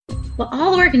Well,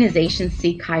 all organizations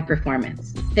seek high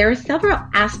performance. There are several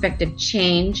aspects of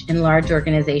change in large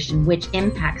organizations which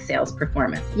impact sales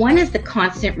performance. One is the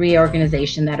constant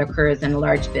reorganization that occurs in a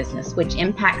large business, which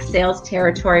impacts sales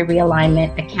territory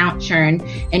realignment, account churn,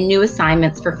 and new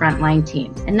assignments for frontline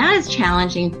teams. And that is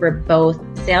challenging for both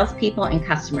salespeople and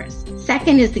customers.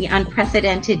 Second is the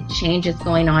unprecedented changes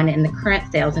going on in the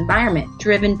current sales environment,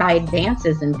 driven by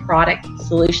advances in product,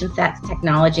 solution sets,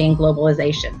 technology, and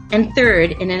globalization. And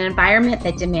third, in an environment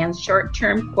that demands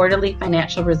short-term quarterly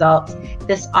financial results,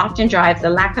 this often drives a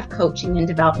lack of coaching and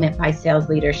development by sales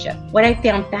leadership. What I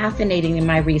found fascinating in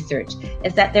my research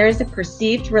is that there is a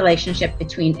perceived relationship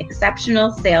between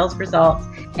exceptional sales results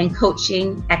and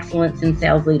coaching excellence in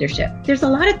sales leadership. There's a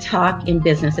lot of talk in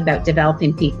business about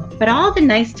developing people, but all the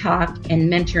nice talk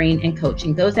and mentoring and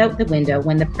coaching goes out the window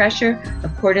when the pressure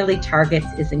of quarterly targets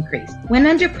is increased. When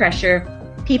under pressure,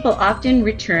 people often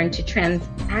return to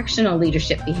transactional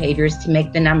leadership behaviors to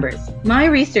make the numbers. My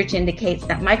research indicates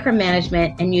that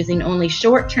micromanagement and using only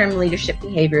short-term leadership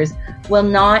behaviors will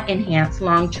not enhance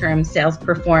long-term sales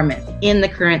performance in the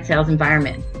current sales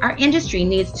environment. Our industry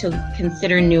needs to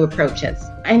consider new approaches.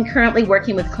 I'm currently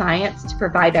working with clients to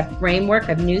provide a framework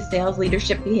of new sales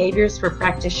leadership behaviors for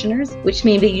practitioners, which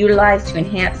may be utilized to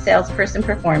enhance salesperson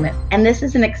performance. And this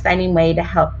is an exciting way to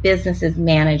help businesses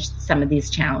manage some of these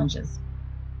challenges.